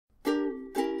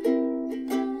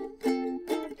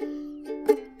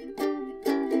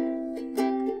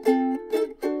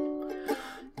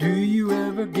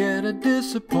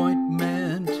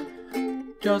disappointment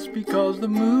just because the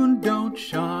moon don't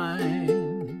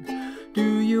shine.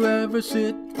 Do you ever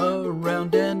sit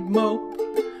around and mope,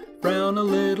 frown a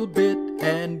little bit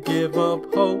and give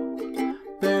up hope?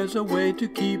 There's a way to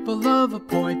keep a love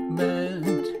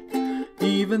appointment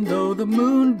even though the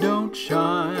moon don't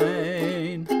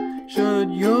shine.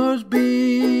 Should yours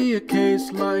be a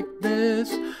case like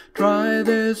this, try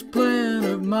this plan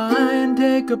of mine.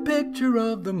 Take a picture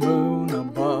of the moon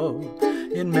above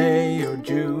in May or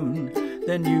June.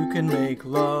 Then you can make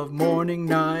love morning,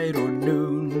 night, or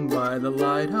noon by the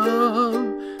light of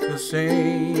the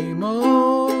same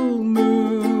old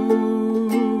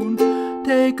moon.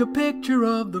 Take a picture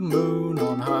of the moon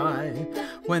on high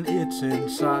when it's in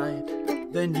sight.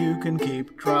 Then you can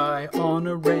keep dry on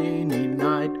a rainy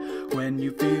night when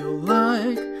you feel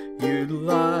like you'd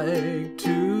like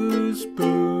to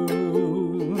spoon.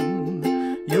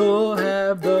 You'll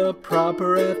have the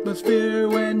proper atmosphere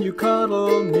when you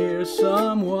cuddle near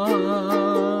someone.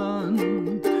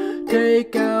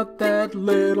 Take out that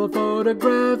little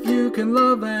photograph, you can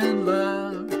love and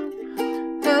laugh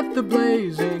at the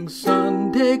blazing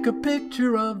sun. Take a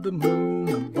picture of the moon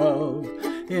above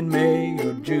in May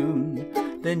or June.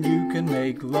 Then you can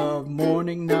make love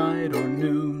morning, night, or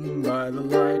noon by the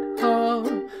light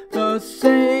of the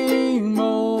same